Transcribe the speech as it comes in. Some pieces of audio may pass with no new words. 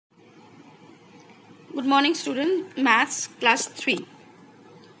Good morning, student. Maths class 3.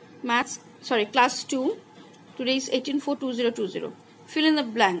 Class 2. Today is 18/4/2020. Fill in the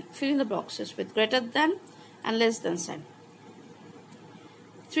blank, fill in the boxes with greater than and less than sign.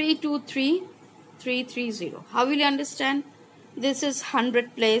 323,330. How will you understand? This is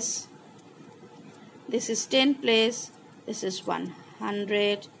 100 place. This is 10 place. This is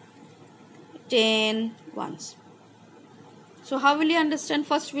 100, 10 ones. So how will you understand?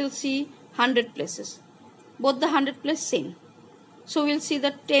 First we'll see 100 places. Both the 100 place same. So we'll see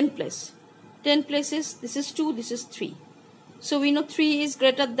the 10 place. 10 places, this is 2, this is 3. So we know 3 is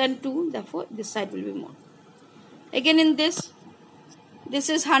greater than 2, therefore this side will be more. Again in this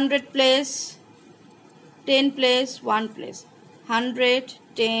is 100 place, 10 place, 1 place. 100,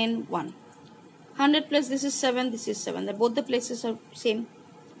 10, 1. 100 place, this is 7, this is 7. Both the places are same.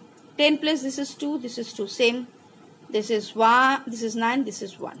 10 place, this is 2, this is 2, same. This is 1, this is 9, this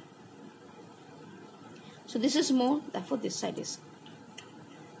is 1. So this is more, therefore this side is.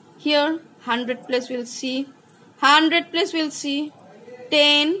 Here 100 place we'll see. 100 place we'll see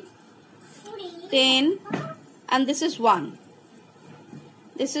 10, 10, and this is 1.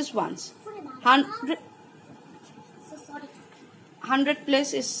 This is ones. 100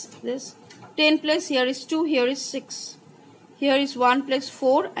 place is this. 10 place, here is 2, here is 6. Here is 1 place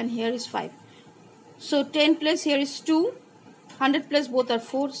 4 and here is 5. So 10 place, here is 2. 100 place, both are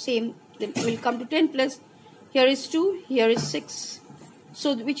 4, same. Then we'll come to 10 place. Here is 2, here is 6.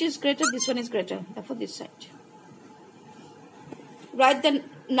 So which is greater? This one is greater. Therefore this side. Write the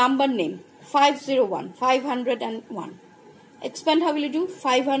number name. 501, 501. Expand, how will you do?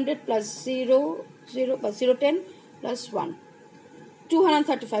 500 plus 0, 0 plus 0, 10 plus 1.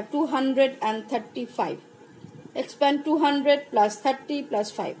 235, 235. Expand 200 plus 30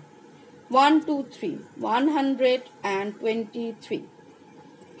 plus 5. 1, 2, 3, 123.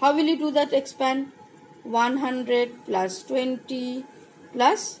 How will you do that? Expand 100 plus 20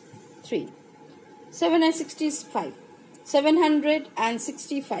 plus 3. 765.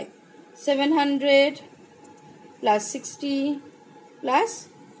 765. 700 plus 60 plus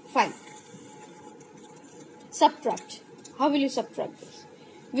 5. Subtract. How will you subtract this?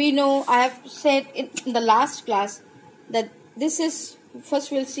 We know, I have said in the last class that this is, first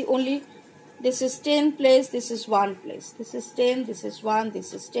we'll see only this is 10 place, this is 1 place. This is 10, this is 1,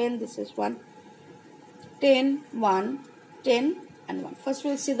 this is 10, this is 1. 10, 1, 10 and 1. First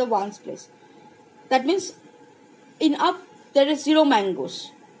we'll see the ones place. That means in up there is 0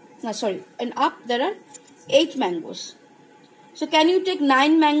 mangoes. No, sorry. In up there are 8 mangoes. So can you take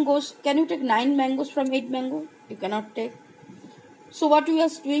 9 mangoes? Can you take 9 mangoes from 8 mango? You cannot take. So what we are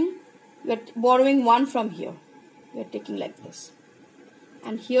doing? We are borrowing 1 from here. We are taking like this.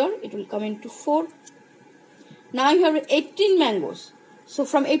 And here it will come into 4. Now you have 18 mangoes. So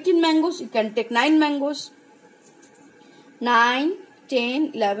from 18 mangoes you can take 9 mangoes. 9,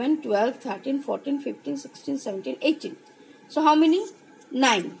 10, 11, 12, 13, 14, 15, 16, 17, 18. So how many?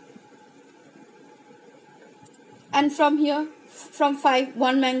 9. And from here, from 5,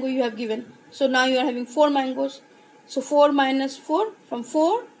 1 mango you have given. So now you are having 4 mangoes. So 4 minus 4, from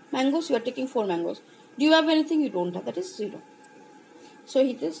 4 mangoes you are taking 4 mangoes. Do you have anything? You don't have. That is 0. So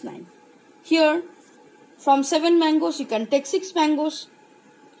it is 9. Here, from 7 mangoes you can take 6 mangoes.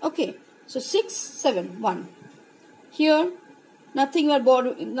 Okay. So 6, 7, 1. Here, nothing you are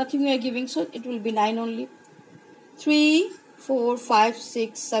borrowing, nothing you are giving, so it will be 9 only. 3, 4, 5,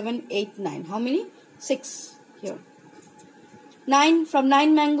 6, 7, 8, 9. How many? 6 here. 9, from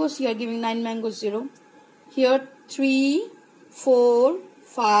 9 mangoes you are giving 9 mangoes, 0. Here 3, 4,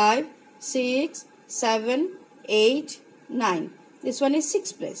 5, 6, 7, 8, 9. This one is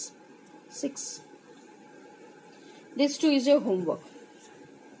 6 place. 6. This 2 is your homework.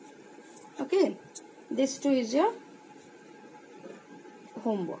 Okay. This 2 is your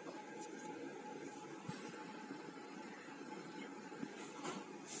homework.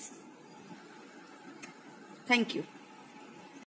 Thank you.